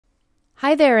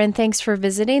Hi there, and thanks for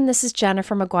visiting. This is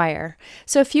Jennifer McGuire.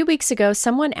 So a few weeks ago,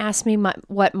 someone asked me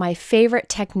what my favorite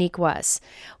technique was.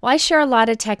 Well, I share a lot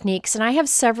of techniques, and I have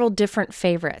several different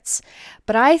favorites.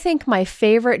 But I think my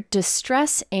favorite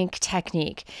distress ink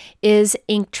technique is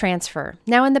ink transfer.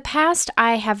 Now, in the past,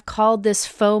 I have called this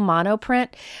faux monoprint,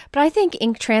 but I think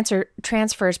ink transfer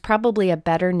is probably a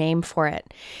better name for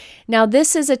it. Now,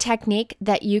 this is a technique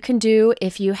that you can do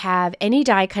if you have any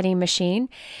die cutting machine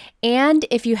and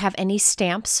if you have any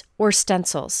stamps or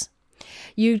stencils.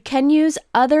 You can use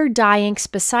other dye inks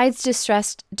besides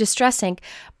distress ink,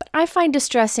 but I find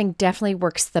distress ink definitely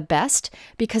works the best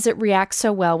because it reacts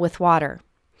so well with water.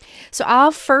 So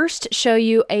I'll first show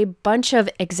you a bunch of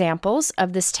examples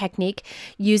of this technique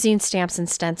using stamps and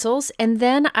stencils, and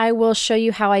then I will show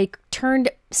you how I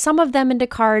turned some of them into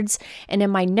cards, and in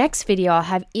my next video I'll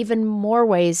have even more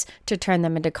ways to turn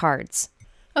them into cards.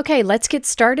 Okay, let's get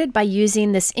started by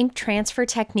using this ink transfer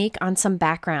technique on some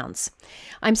backgrounds.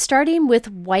 I'm starting with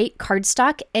white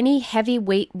cardstock. Any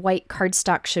heavyweight white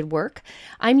cardstock should work.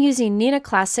 I'm using Neenah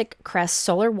Classic Crest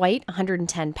Solar White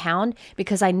 110 pound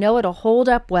because I know it'll hold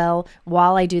up well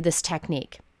while I do this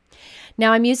technique.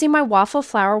 Now I'm using my Waffle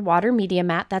Flower Water Media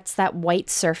Mat, that's that white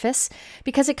surface,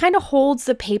 because it kind of holds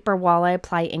the paper while I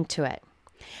apply ink to it.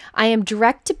 I am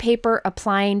direct to paper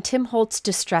applying Tim Holtz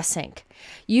Distress Ink.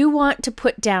 You want to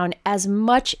put down as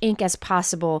much ink as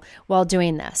possible while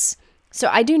doing this. So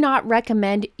I do not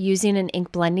recommend using an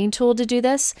ink blending tool to do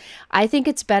this. I think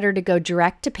it's better to go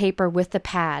direct to paper with the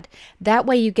pad. That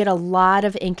way you get a lot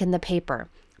of ink in the paper.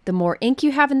 The more ink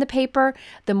you have in the paper,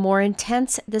 the more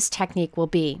intense this technique will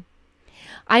be.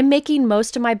 I'm making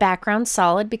most of my background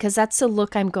solid because that's the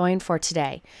look I'm going for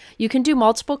today. You can do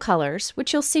multiple colors,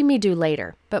 which you'll see me do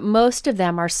later, but most of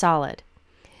them are solid.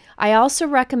 I also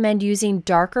recommend using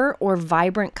darker or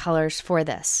vibrant colors for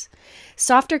this.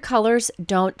 Softer colors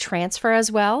don't transfer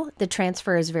as well. The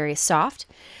transfer is very soft,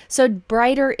 so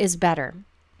brighter is better.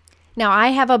 Now I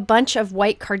have a bunch of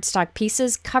white cardstock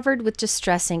pieces covered with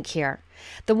distress ink here.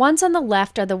 The ones on the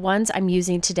left are the ones I'm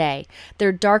using today.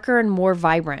 They're darker and more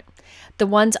vibrant. The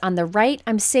ones on the right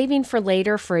I'm saving for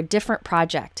later for a different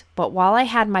project, but while I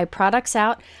had my products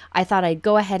out, I thought I'd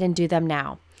go ahead and do them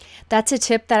now. That's a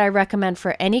tip that I recommend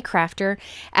for any crafter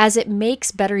as it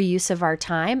makes better use of our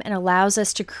time and allows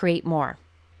us to create more.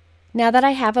 Now that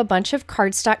I have a bunch of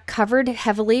cardstock covered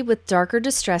heavily with darker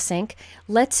distress ink,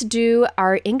 let's do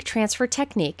our ink transfer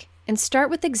technique and start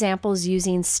with examples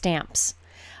using stamps.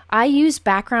 I use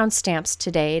background stamps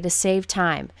today to save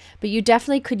time, but you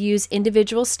definitely could use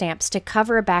individual stamps to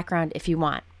cover a background if you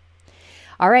want.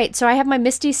 All right, so I have my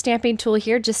MISTI stamping tool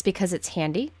here just because it's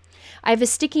handy. I have a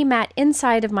sticky mat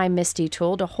inside of my MISTI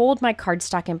tool to hold my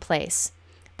cardstock in place.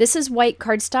 This is white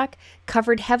cardstock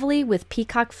covered heavily with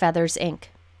peacock feathers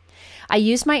ink. I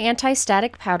use my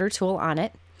anti-static powder tool on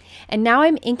it, and now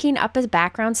I'm inking up a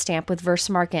background stamp with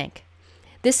Versamark ink.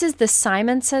 This is the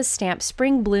Simon Says Stamp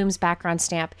Spring Blooms background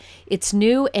stamp. It's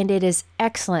new and it is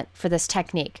excellent for this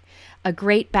technique. A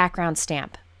great background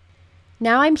stamp.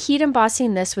 Now I'm heat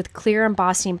embossing this with clear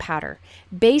embossing powder.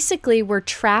 Basically, we're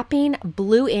trapping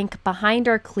blue ink behind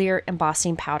our clear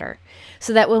embossing powder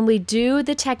so that when we do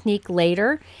the technique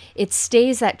later, it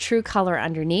stays that true color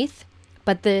underneath,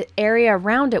 but the area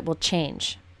around it will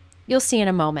change. You'll see in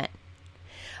a moment.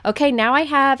 Okay, now I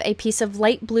have a piece of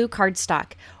light blue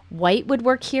cardstock. White would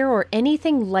work here or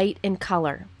anything light in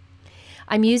color.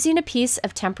 I'm using a piece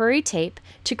of temporary tape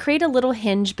to create a little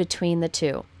hinge between the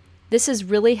two. This is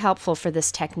really helpful for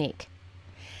this technique.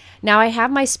 Now I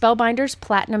have my Spellbinders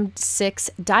Platinum 6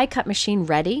 die cut machine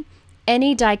ready.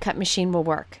 Any die cut machine will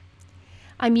work.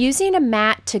 I'm using a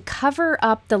mat to cover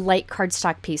up the light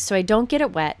cardstock piece so I don't get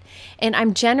it wet, and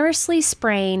I'm generously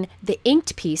spraying the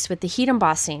inked piece with the heat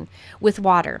embossing with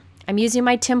water. I'm using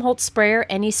my Tim Holtz sprayer,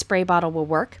 any spray bottle will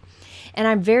work, and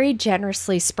I'm very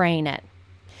generously spraying it.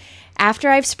 After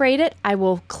I've sprayed it, I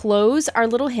will close our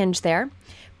little hinge there,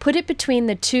 put it between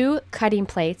the two cutting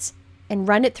plates, and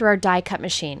run it through our die cut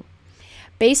machine.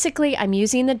 Basically, I'm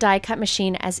using the die cut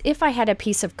machine as if I had a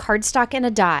piece of cardstock and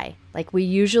a die, like we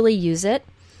usually use it,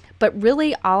 but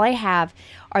really all I have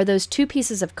are those two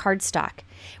pieces of cardstock.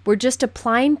 We're just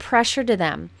applying pressure to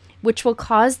them, which will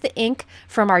cause the ink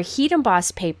from our heat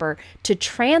embossed paper to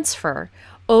transfer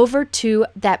over to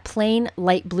that plain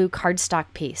light blue cardstock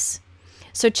piece.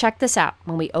 So check this out.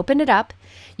 When we open it up,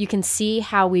 you can see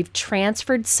how we've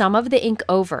transferred some of the ink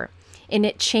over, and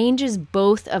it changes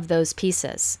both of those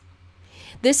pieces.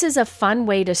 This is a fun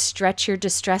way to stretch your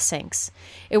distress inks.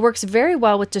 It works very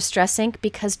well with distress ink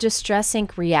because distress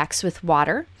ink reacts with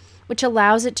water, which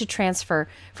allows it to transfer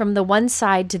from the one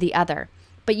side to the other.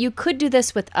 But you could do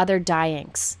this with other dye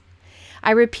inks.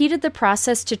 I repeated the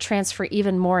process to transfer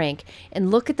even more ink,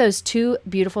 and look at those two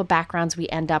beautiful backgrounds we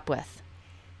end up with.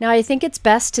 Now I think it's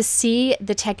best to see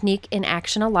the technique in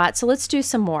action a lot, so let's do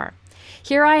some more.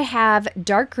 Here I have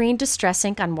dark green distress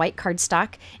ink on white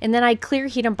cardstock, and then I clear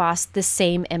heat embossed the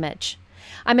same image.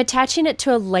 I'm attaching it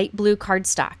to a light blue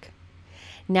cardstock.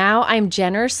 Now I'm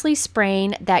generously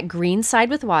spraying that green side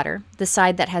with water, the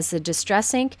side that has the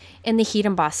distress ink and the heat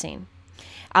embossing.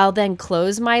 I'll then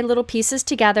close my little pieces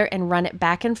together and run it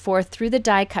back and forth through the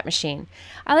die cut machine.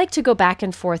 I like to go back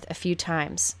and forth a few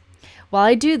times. While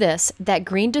I do this, that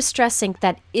green distress ink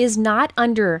that is not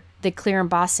under the clear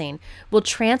embossing will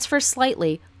transfer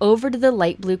slightly over to the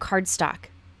light blue cardstock.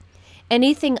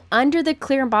 Anything under the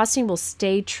clear embossing will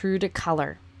stay true to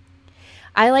color.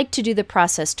 I like to do the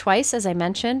process twice, as I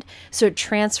mentioned, so it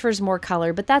transfers more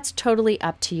color, but that's totally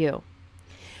up to you.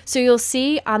 So you'll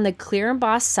see on the clear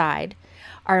embossed side,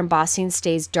 our embossing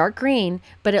stays dark green,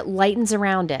 but it lightens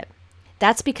around it.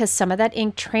 That's because some of that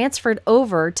ink transferred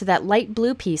over to that light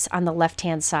blue piece on the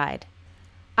left-hand side.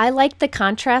 I like the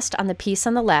contrast on the piece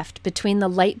on the left between the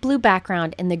light blue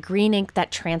background and the green ink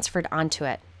that transferred onto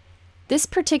it. This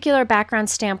particular background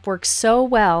stamp works so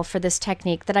well for this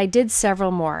technique that I did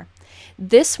several more.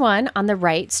 This one on the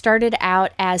right started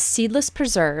out as seedless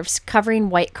preserves covering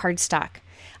white cardstock.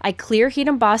 I clear heat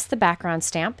embossed the background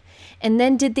stamp and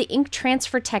then did the ink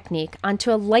transfer technique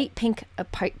onto a light pink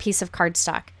piece of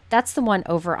cardstock. That's the one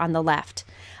over on the left.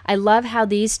 I love how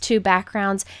these two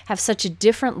backgrounds have such a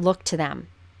different look to them.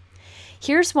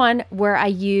 Here's one where I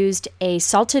used a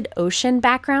salted ocean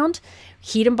background,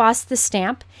 heat embossed the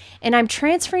stamp, and I'm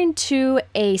transferring to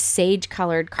a sage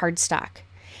colored cardstock.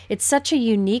 It's such a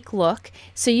unique look,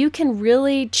 so you can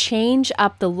really change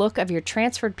up the look of your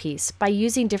transferred piece by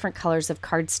using different colors of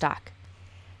cardstock.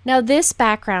 Now this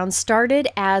background started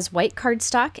as white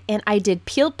cardstock, and I did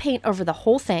peeled paint over the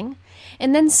whole thing,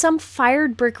 and then some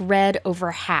fired brick red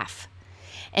over half.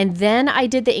 And then I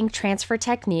did the ink transfer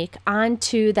technique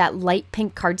onto that light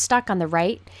pink cardstock on the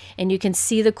right, and you can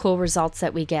see the cool results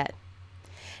that we get.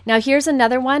 Now here's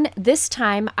another one. This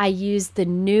time I used the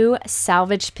new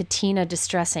Salvage Patina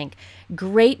Distress Ink.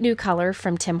 Great new color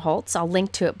from Tim Holtz. I'll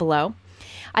link to it below.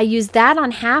 I used that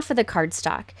on half of the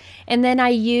cardstock, and then I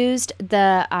used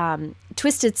the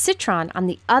Twisted Citron on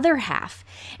the other half,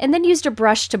 and then used a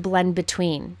brush to blend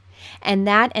between. And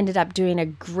that ended up doing a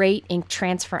great ink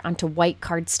transfer onto white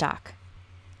cardstock.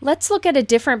 Let's look at a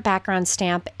different background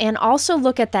stamp and also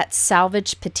look at that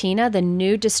Salvage Patina, the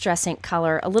new Distress Ink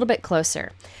color, a little bit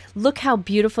closer. Look how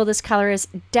beautiful this color is.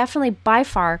 Definitely by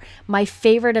far my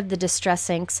favorite of the Distress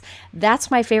Inks.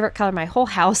 That's my favorite color in my whole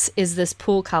house is this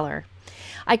pool color.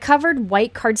 I covered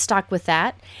white cardstock with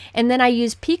that, and then I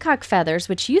used peacock feathers,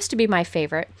 which used to be my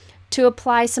favorite, to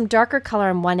apply some darker color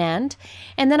on one end,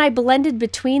 and then I blended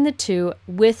between the two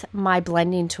with my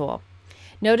blending tool.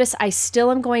 Notice I still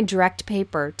am going direct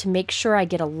paper to make sure I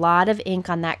get a lot of ink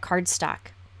on that cardstock.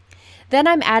 Then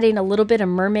I'm adding a little bit of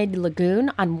Mermaid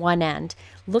Lagoon on one end.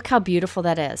 Look how beautiful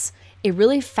that is. A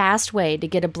really fast way to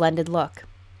get a blended look.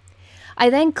 I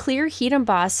then clear heat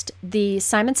embossed the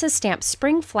Simon Says Stamp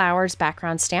Spring Flowers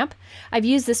background stamp. I've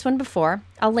used this one before.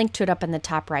 I'll link to it up in the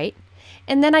top right.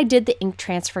 And then I did the ink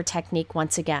transfer technique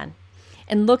once again.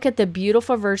 And look at the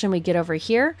beautiful version we get over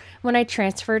here when I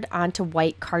transferred onto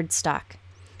white cardstock.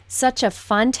 Such a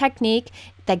fun technique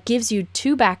that gives you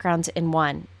two backgrounds in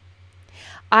one.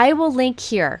 I will link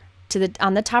here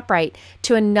on the top right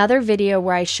to another video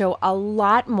where I show a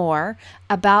lot more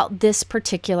about this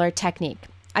particular technique.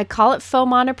 I call it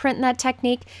faux monoprint in that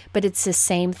technique, but it's the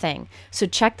same thing. So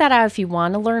check that out if you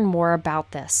want to learn more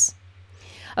about this.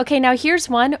 Okay, now here's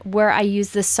one where I use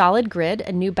the solid grid,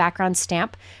 a new background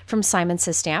stamp from Simon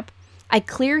Says Stamp. I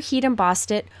clear heat embossed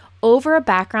it over a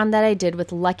background that I did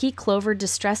with Lucky Clover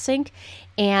Distress Ink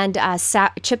and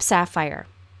Chip Sapphire.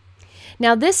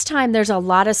 Now this time there's a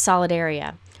lot of solid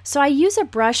area, so I use a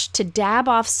brush to dab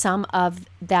off some of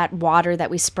that water that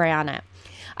we spray on it.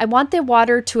 I want the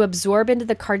water to absorb into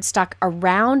the cardstock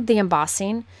around the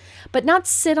embossing, but not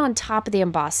sit on top of the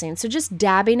embossing, so just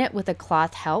dabbing it with a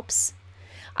cloth helps.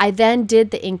 I then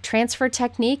did the ink transfer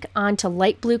technique onto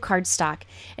light blue cardstock,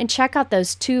 and check out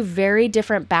those two very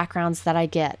different backgrounds that I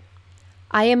get.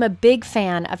 I am a big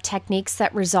fan of techniques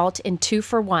that result in 2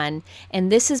 for 1,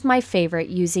 and this is my favorite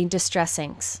using distress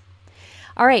inks.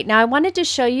 All right, now I wanted to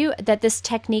show you that this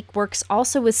technique works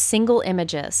also with single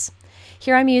images.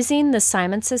 Here I'm using the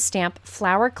Simon Says Stamp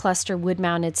Flower Cluster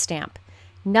Wood-Mounted Stamp.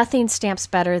 Nothing stamps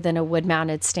better than a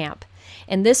wood-mounted stamp.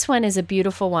 And this one is a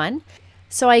beautiful one.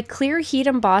 So I clear heat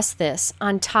embossed this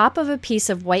on top of a piece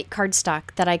of white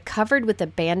cardstock that I covered with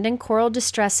abandoned coral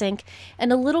distress ink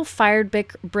and a little fired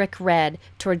brick red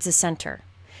towards the center.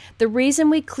 The reason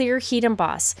we clear heat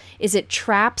emboss is it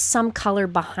traps some color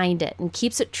behind it and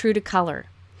keeps it true to color.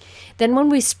 Then when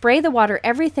we spray the water,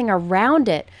 everything around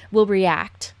it will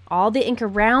react. All the ink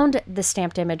around the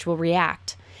stamped image will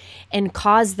react and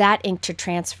cause that ink to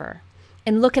transfer.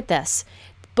 And look at this.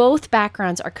 Both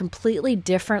backgrounds are completely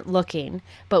different looking,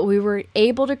 but we were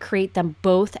able to create them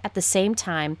both at the same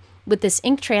time with this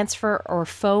ink transfer or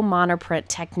faux monoprint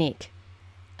technique.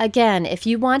 Again, if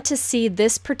you want to see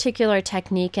this particular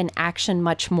technique in action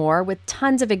much more with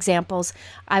tons of examples,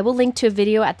 I will link to a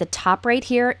video at the top right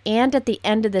here and at the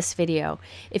end of this video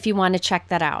if you want to check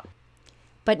that out.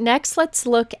 But next, let's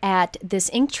look at this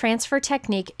ink transfer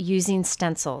technique using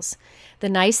stencils. The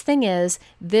nice thing is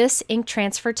this ink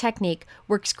transfer technique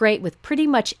works great with pretty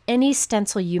much any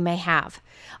stencil you may have.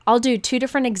 I'll do two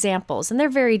different examples, and they're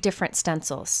very different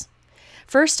stencils.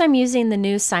 First, I'm using the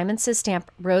new Simon Says Stamp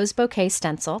Rose Bouquet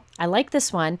stencil. I like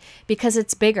this one because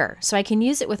it's bigger, so I can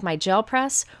use it with my gel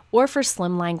press or for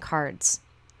slimline cards.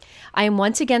 I am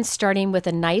once again starting with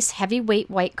a nice heavyweight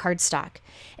white cardstock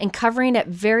and covering it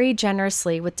very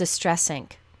generously with distress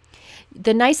ink.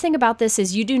 The nice thing about this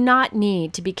is you do not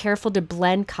need to be careful to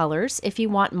blend colors if you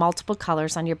want multiple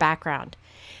colors on your background.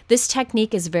 This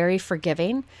technique is very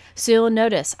forgiving, so you'll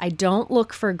notice I don't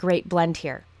look for a great blend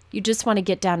here. You just want to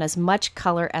get down as much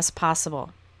color as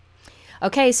possible.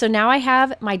 Okay, so now I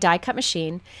have my die cut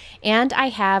machine and I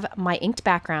have my inked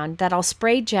background that I'll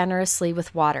spray generously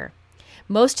with water.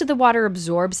 Most of the water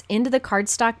absorbs into the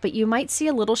cardstock, but you might see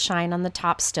a little shine on the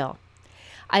top still.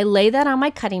 I lay that on my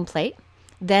cutting plate,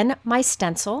 then my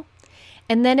stencil,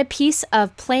 and then a piece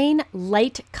of plain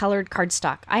light colored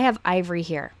cardstock. I have ivory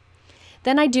here.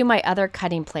 Then I do my other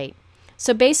cutting plate.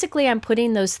 So basically I'm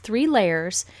putting those 3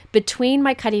 layers between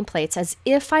my cutting plates as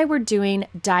if I were doing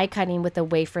die cutting with a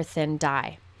wafer thin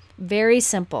die. Very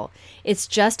simple. It's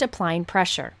just applying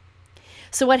pressure.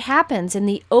 So what happens in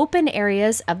the open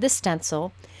areas of the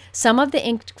stencil, some of the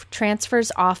ink transfers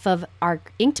off of our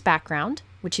inked background,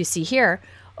 which you see here,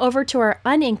 over to our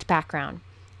uninked background.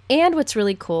 And what's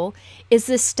really cool is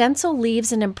the stencil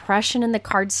leaves an impression in the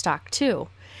cardstock too.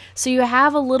 So you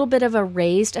have a little bit of a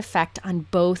raised effect on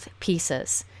both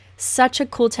pieces. Such a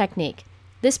cool technique.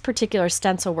 This particular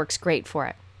stencil works great for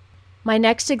it. My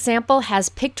next example has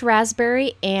picked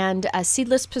raspberry and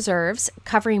seedless preserves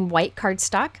covering white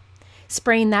cardstock,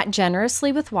 spraying that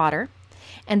generously with water,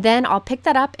 and then I'll pick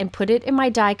that up and put it in my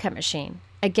die cut machine.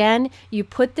 Again, you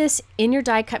put this in your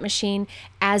die cut machine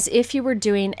as if you were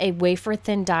doing a wafer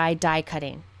thin die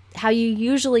cutting, how you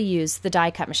usually use the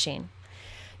die cut machine.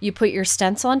 You put your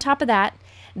stencil on top of that,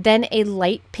 then a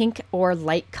light pink or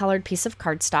light colored piece of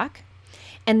cardstock,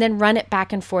 and then run it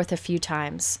back and forth a few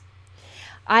times.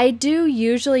 I do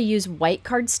usually use white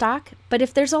cardstock, but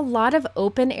if there's a lot of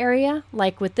open area,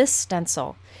 like with this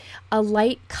stencil, a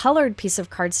light colored piece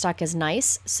of cardstock is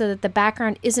nice so that the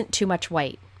background isn't too much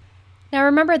white. Now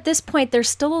remember, at this point they're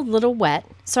still a little wet,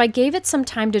 so I gave it some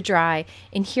time to dry,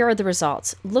 and here are the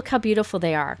results. Look how beautiful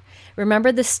they are.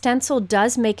 Remember, the stencil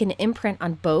does make an imprint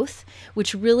on both,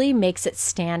 which really makes it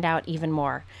stand out even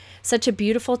more. Such a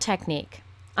beautiful technique.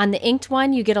 On the inked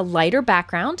one, you get a lighter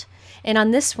background, and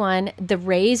on this one, the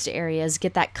raised areas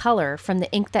get that color from the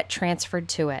ink that transferred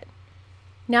to it.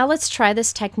 Now let's try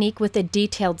this technique with a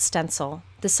detailed stencil,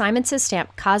 the Simon Says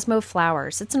Stamp Cosmo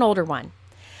Flowers. It's an older one.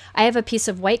 I have a piece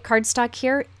of white cardstock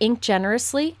here, inked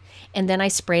generously, and then I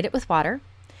sprayed it with water.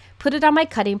 Put it on my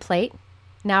cutting plate.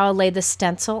 Now I'll lay the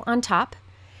stencil on top,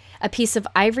 a piece of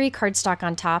ivory cardstock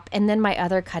on top, and then my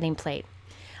other cutting plate.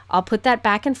 I'll put that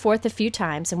back and forth a few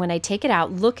times, and when I take it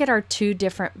out, look at our 2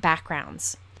 different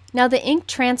backgrounds. Now the ink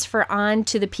transfer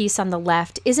onto the piece on the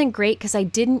left isn't great because I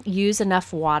didn't use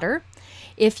enough water.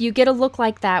 If you get a look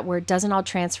like that where it doesn't all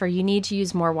transfer, you need to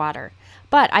use more water.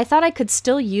 But I thought I could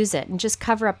still use it and just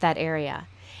cover up that area.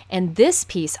 And this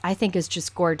piece I think is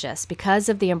just gorgeous because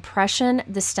of the impression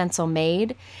the stencil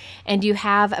made, and you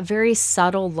have a very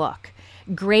subtle look.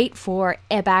 Great for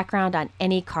a background on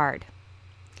any card.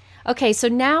 Okay, so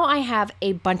now I have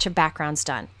a bunch of backgrounds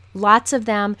done. Lots of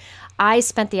them. I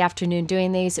spent the afternoon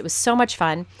doing these. It was so much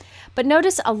fun. But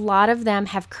notice a lot of them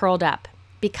have curled up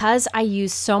because I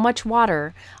use so much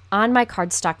water on my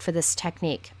cardstock for this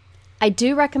technique. I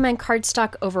do recommend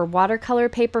cardstock over watercolor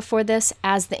paper for this,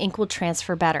 as the ink will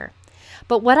transfer better.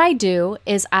 But what I do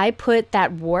is I put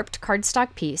that warped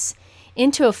cardstock piece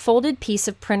into a folded piece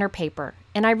of printer paper,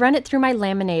 and I run it through my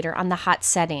laminator on the hot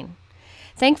setting.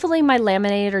 Thankfully, my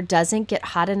laminator doesn't get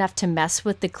hot enough to mess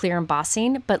with the clear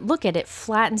embossing, but look at it,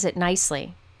 flattens it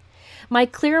nicely. My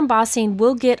clear embossing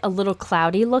will get a little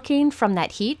cloudy looking from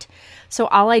that heat, so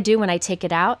all I do when I take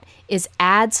it out is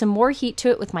add some more heat to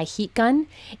it with my heat gun,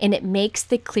 and it makes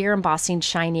the clear embossing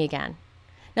shiny again.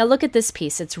 Now look at this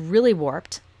piece, it's really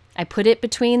warped. I put it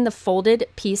between the folded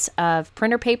piece of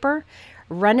printer paper,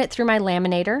 run it through my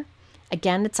laminator.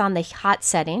 Again, it's on the hot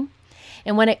setting.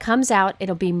 And when it comes out,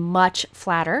 it'll be much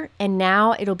flatter, and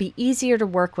now it'll be easier to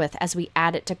work with as we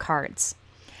add it to cards.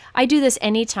 I do this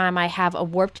anytime I have a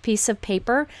warped piece of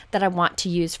paper that I want to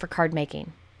use for card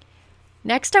making.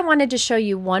 Next, I wanted to show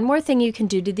you one more thing you can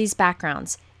do to these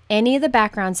backgrounds. Any of the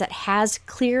backgrounds that has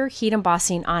clear heat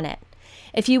embossing on it.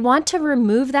 If you want to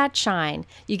remove that shine,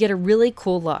 you get a really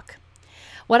cool look.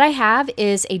 What I have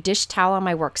is a dish towel on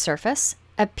my work surface,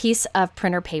 a piece of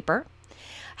printer paper,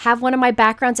 have one of my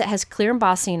backgrounds that has clear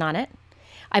embossing on it.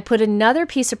 I put another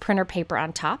piece of printer paper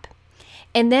on top,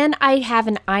 and then I have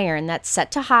an iron that's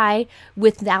set to high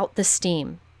without the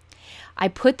steam. I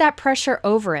put that pressure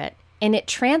over it, and it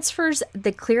transfers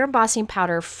the clear embossing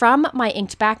powder from my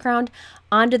inked background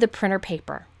onto the printer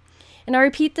paper. And I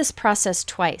repeat this process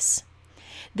twice.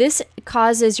 This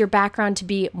causes your background to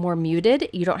be more muted,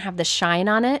 you don't have the shine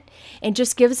on it, and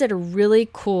just gives it a really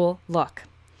cool look.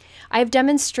 I've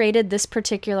demonstrated this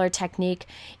particular technique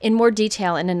in more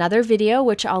detail in another video,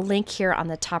 which I'll link here on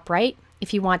the top right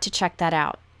if you want to check that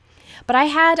out. But I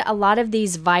had a lot of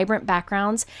these vibrant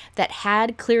backgrounds that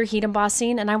had clear heat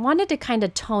embossing, and I wanted to kind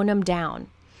of tone them down.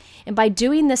 And by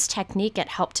doing this technique, it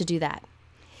helped to do that.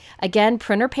 Again,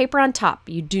 printer paper on top.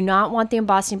 You do not want the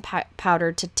embossing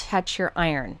powder to touch your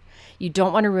iron. You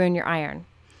don't want to ruin your iron.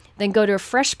 Then go to a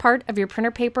fresh part of your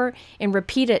printer paper and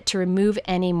repeat it to remove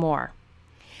any more.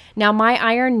 Now, my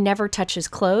iron never touches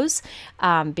clothes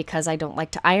because I don't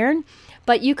like to iron,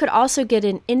 but you could also get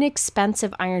an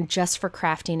inexpensive iron just for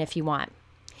crafting if you want.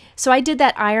 So I did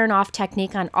that iron off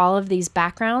technique on all of these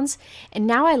backgrounds, and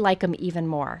now I like them even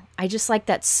more. I just like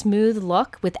that smooth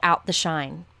look without the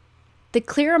shine. The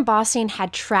clear embossing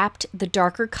had trapped the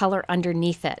darker color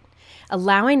underneath it,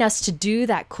 allowing us to do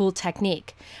that cool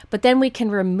technique. But then we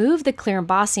can remove the clear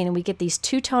embossing and we get these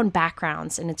two-tone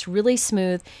backgrounds, and it's really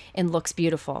smooth and looks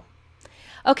beautiful.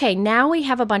 Okay, now we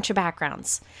have a bunch of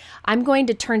backgrounds. I'm going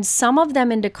to turn some of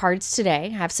them into cards today.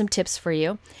 I have some tips for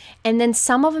you. And then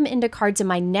some of them into cards in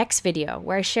my next video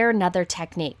where I share another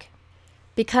technique.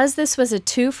 Because this was a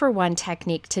 2-for-1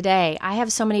 technique today, I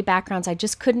have so many backgrounds I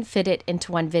just couldn't fit it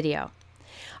into one video.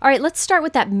 All right, let's start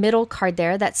with that middle card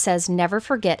there that says, "Never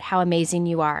forget how amazing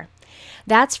you are."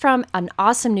 That's from an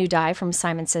awesome new die from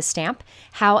Simon Says Stamp,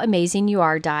 How Amazing You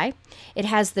Are die. It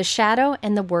has the shadow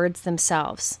and the words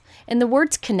themselves. And the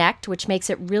words connect, which makes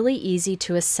it really easy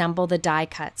to assemble the die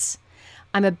cuts.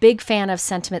 I'm a big fan of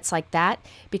sentiments like that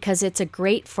because it's a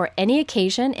great for any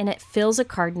occasion and it fills a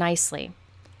card nicely.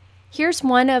 Here's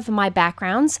one of my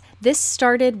backgrounds. This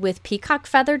started with peacock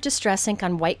feather distress ink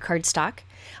on white cardstock.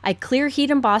 I clear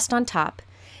heat embossed on top,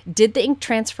 did the ink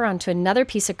transfer onto another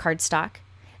piece of cardstock,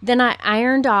 then I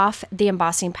ironed off the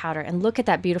embossing powder, and look at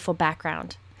that beautiful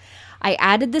background. I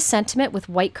added the sentiment with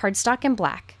white cardstock and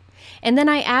black, and then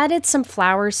I added some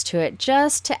flowers to it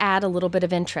just to add a little bit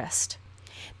of interest.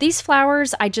 These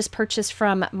flowers I just purchased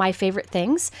from My Favorite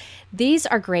Things. These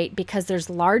are great because there's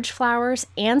large flowers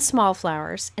and small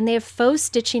flowers, and they have faux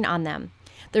stitching on them.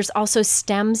 There's also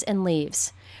stems and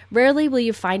leaves. Rarely will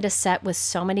you find a set with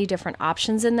so many different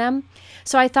options in them,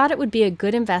 so I thought it would be a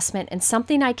good investment and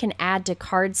something I can add to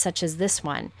cards such as this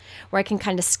one, where I can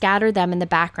kind of scatter them in the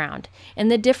background, and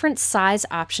the different size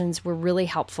options were really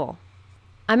helpful.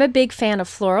 I'm a big fan of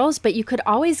florals, but you could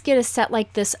always get a set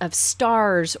like this of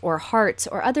stars or hearts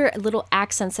or other little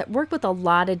accents that work with a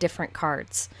lot of different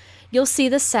cards. You'll see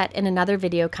the set in another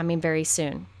video coming very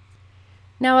soon.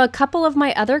 Now, a couple of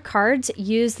my other cards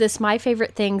use this My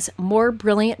Favorite Things More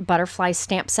Brilliant Butterfly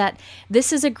stamp set.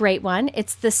 This is a great one.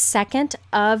 It's the second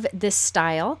of this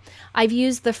style. I've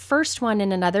used the first one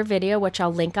in another video, which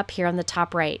I'll link up here on the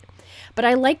top right. But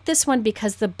I like this one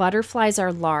because the butterflies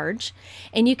are large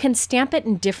and you can stamp it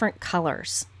in different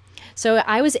colors. So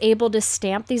I was able to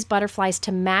stamp these butterflies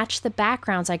to match the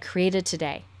backgrounds I created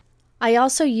today. I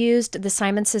also used the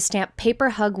Simon Says Stamp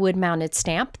Paper Hug Wood Mounted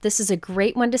Stamp. This is a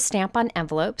great one to stamp on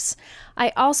envelopes.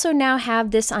 I also now have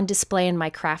this on display in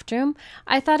my craft room.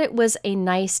 I thought it was a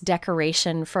nice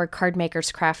decoration for a card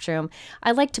maker's craft room.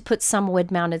 I like to put some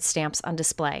wood mounted stamps on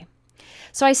display.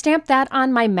 So I stamped that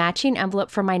on my matching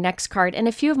envelope for my next card and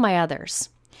a few of my others.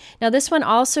 Now this one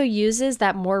also uses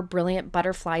that More Brilliant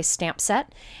Butterfly stamp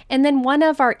set and then one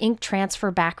of our ink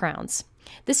transfer backgrounds.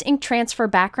 This ink transfer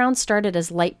background started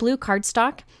as light blue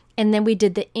cardstock, and then we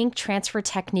did the ink transfer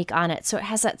technique on it, so it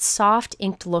has that soft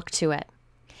inked look to it.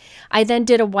 I then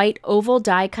did a white oval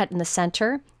die cut in the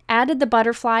center, added the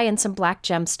butterfly and some black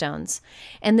gemstones,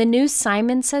 and the new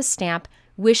Simon Says stamp,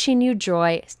 Wishing You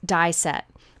Joy die set.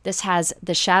 This has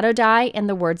the shadow die and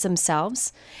the words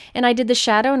themselves, and I did the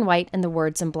shadow in white and the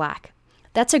words in black.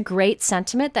 That's a great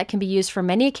sentiment that can be used for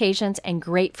many occasions and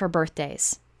great for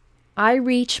birthdays. I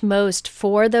reach most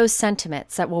for those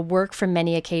sentiments that will work for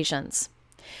many occasions.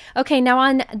 Okay, now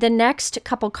on the next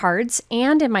couple cards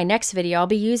and in my next video, I'll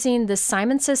be using the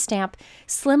Simon Says stamp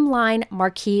Slimline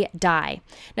Marquee die.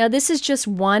 Now this is just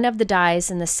one of the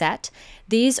dies in the set.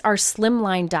 These are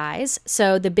slimline dies,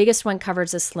 so the biggest one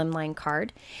covers a slimline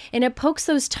card, and it pokes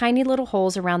those tiny little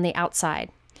holes around the outside.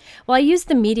 Well, I use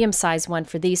the medium-sized one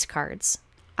for these cards.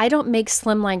 I don't make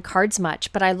slimline cards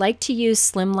much, but I like to use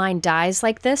slimline dies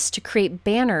like this to create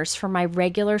banners for my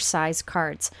regular size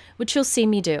cards, which you'll see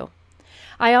me do.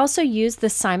 I also use the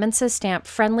Simon Says stamp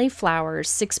Friendly Flowers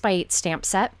 6x8 stamp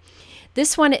set.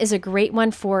 This one is a great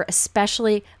one for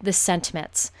especially the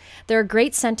sentiments. There are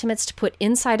great sentiments to put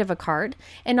inside of a card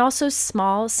and also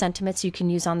small sentiments you can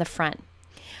use on the front.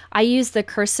 I use the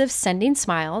cursive Sending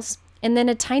Smiles and then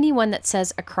a tiny one that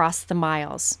says Across the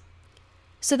Miles.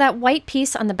 So that white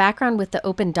piece on the background with the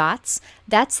open dots,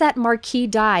 that's that marquee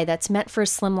die that's meant for a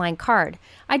slimline card.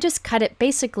 I just cut it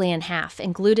basically in half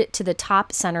and glued it to the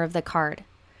top center of the card.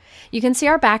 You can see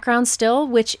our background still,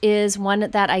 which is one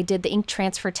that I did the ink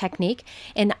transfer technique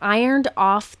and ironed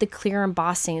off the clear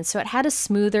embossing so it had a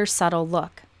smoother, subtle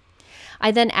look.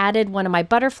 I then added one of my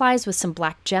butterflies with some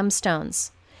black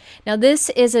gemstones. Now this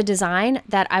is a design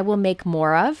that I will make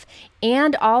more of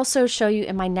and also show you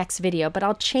in my next video, but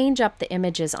I'll change up the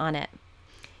images on it.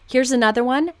 Here's another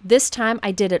one. This time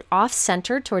I did it off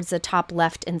center towards the top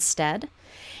left instead.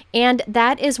 And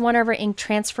that is one of our ink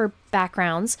transfer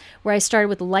backgrounds where I started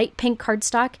with light pink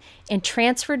cardstock and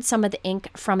transferred some of the ink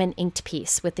from an inked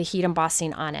piece with the heat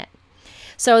embossing on it.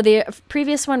 So the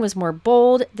previous one was more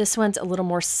bold. This one's a little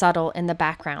more subtle in the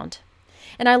background.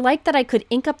 And I like that I could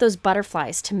ink up those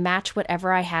butterflies to match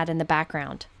whatever I had in the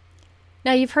background.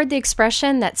 Now you've heard the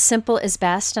expression that simple is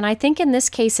best, and I think in this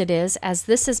case it is, as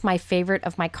this is my favorite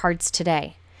of my cards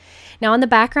today. Now on the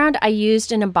background I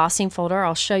used an embossing folder,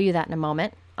 I'll show you that in a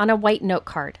moment, on a white note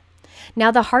card. Now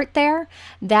the heart there,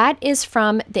 that is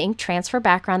from the ink transfer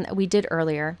background that we did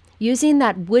earlier, using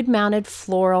that wood-mounted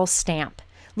floral stamp.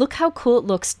 Look how cool it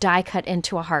looks die cut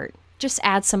into a heart. Just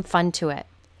add some fun to it.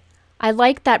 I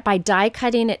like that by die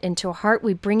cutting it into a heart,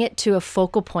 we bring it to a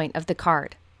focal point of the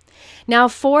card. Now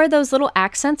for those little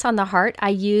accents on the heart, I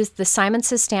used the Simon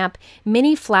Says stamp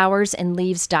Mini Flowers and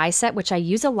Leaves die set, which I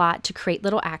use a lot to create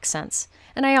little accents.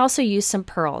 And I also use some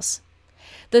pearls.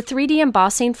 The 3D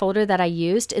embossing folder that I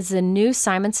used is the new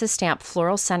Simon Says stamp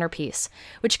Floral Centerpiece,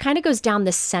 which kind of goes down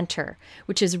the center,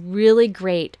 which is really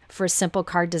great for a simple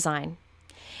card design.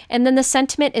 And then the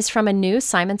sentiment is from a new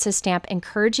Simon Says stamp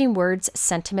Encouraging Words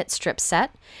sentiment strip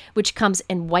set, which comes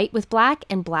in white with black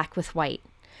and black with white.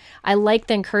 I like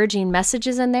the encouraging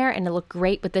messages in there and it looked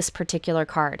great with this particular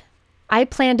card. I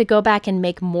plan to go back and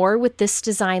make more with this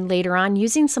design later on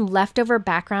using some leftover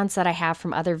backgrounds that I have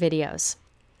from other videos.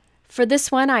 For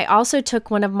this one, I also took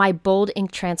one of my bold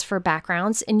ink transfer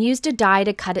backgrounds and used a die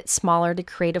to cut it smaller to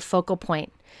create a focal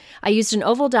point. I used an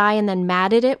oval die and then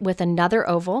matted it with another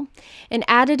oval and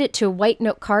added it to a white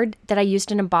note card that I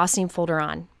used an embossing folder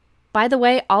on. By the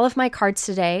way, all of my cards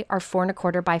today are 4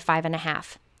 1/4 by 5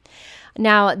 1/2.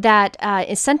 Now that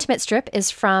sentiment strip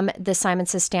is from the Simon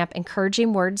Says stamp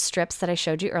Encouraging Words strips that I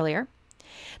showed you earlier.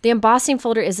 The embossing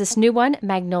folder is this new one,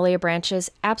 Magnolia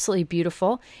Branches, absolutely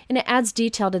beautiful, and it adds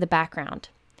detail to the background.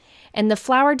 And the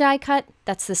flower die cut,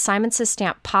 that's the Simon Says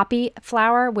stamp Poppy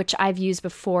flower, which I've used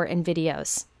before in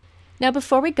videos. Now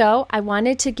before we go, I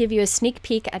wanted to give you a sneak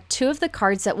peek at 2 of the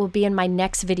cards that will be in my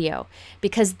next video,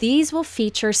 because these will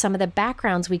feature some of the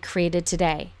backgrounds we created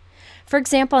today. For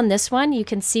example, on this one, you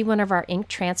can see one of our ink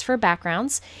transfer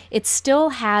backgrounds. It still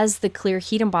has the clear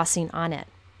heat embossing on it.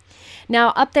 Now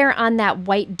up there on that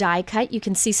white die cut, you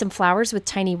can see some flowers with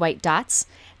tiny white dots.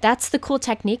 That's the cool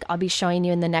technique I'll be showing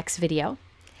you in the next video.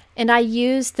 And I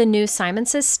used the new Simon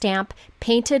Says stamp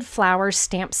Painted Flowers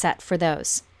stamp set for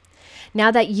those.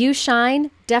 Now that You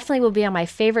Shine definitely will be on my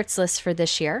favorites list for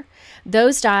this year.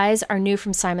 Those dies are new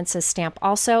from Simon Says stamp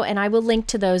also, and I will link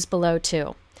to those below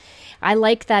too. I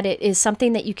like that it is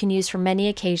something that you can use for many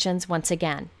occasions once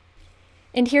again.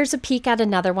 And here's a peek at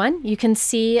another one. You can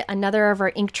see another of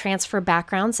our ink transfer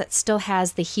backgrounds that still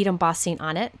has the heat embossing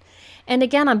on it. And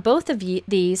again, on both of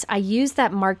these, I used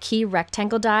that marquee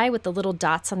rectangle die with the little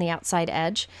dots on the outside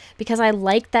edge because I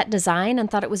liked that design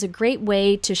and thought it was a great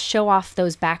way to show off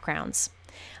those backgrounds.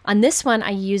 On this one,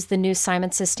 I used the new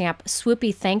Simon Says Stamp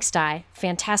Swoopy Thanks die,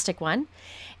 fantastic one.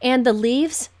 And the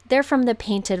leaves, they're from the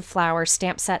painted flower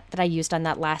stamp set that I used on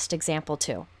that last example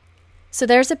too. So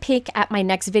there's a peek at my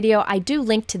next video. I do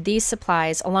link to these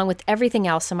supplies along with everything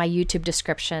else in my YouTube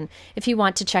description if you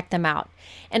want to check them out.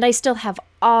 And I still have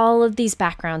all of these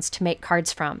backgrounds to make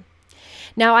cards from.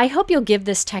 Now, I hope you'll give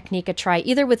this technique a try,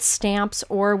 either with stamps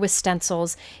or with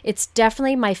stencils. It's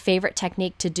definitely my favorite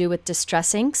technique to do with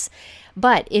distress inks.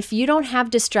 But if you don't have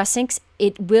distress inks,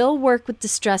 it will work with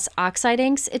distress oxide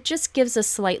inks. It just gives a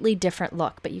slightly different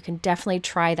look, but you can definitely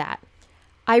try that.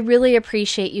 I really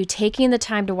appreciate you taking the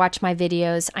time to watch my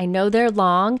videos. I know they're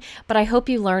long, but I hope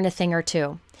you learn a thing or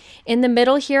two. In the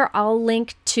middle here, I'll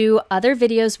link to other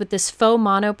videos with this faux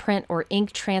monoprint or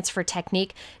ink transfer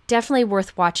technique. Definitely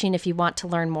worth watching if you want to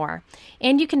learn more.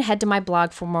 And you can head to my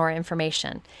blog for more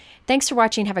information. Thanks for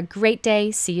watching. Have a great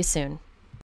day. See you soon.